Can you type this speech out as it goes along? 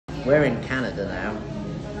We're in Canada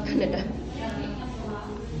now. Canada.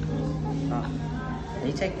 Oh. Are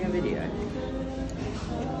you taking a video?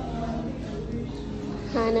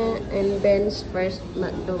 Hannah and Ben's first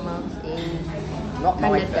McDonald's in Not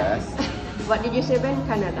my Canada. first. What did you say, Ben?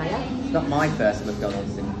 Canada, yeah? It's not my first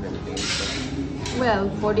McDonald's in the Philippines. Well,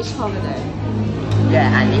 for this holiday.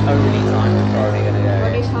 Yeah, and the only time we're probably going to go.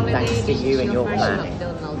 For this holiday, Thanks to this you is and your your first planning.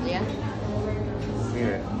 McDonald's, yeah?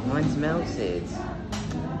 Spirit. Mine's melted.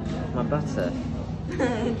 My butter.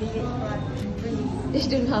 They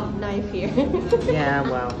don't have knife here. Yeah,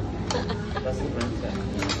 well, doesn't matter.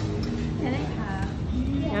 Can I have?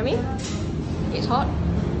 Yummy? It's hot.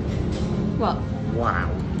 What? Wow.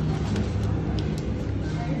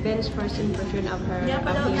 Ben's first impression of her Yeah,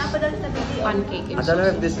 but of his dapat sa video. pancake and I don't know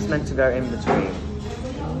if sausage. this is meant to go in between.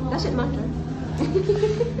 Does it matter?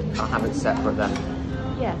 I'll have it separate then.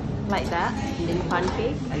 Yeah, like that. Then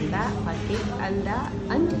pancake and that,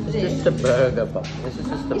 and It's this. just a burger, but this is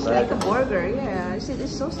just a It's burger. like a burger, yeah. It's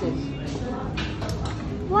sausage.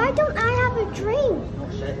 Why don't I have a drink?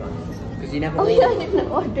 Because you never Oh ordered. yeah, I didn't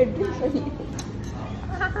order this for you.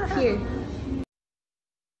 Here.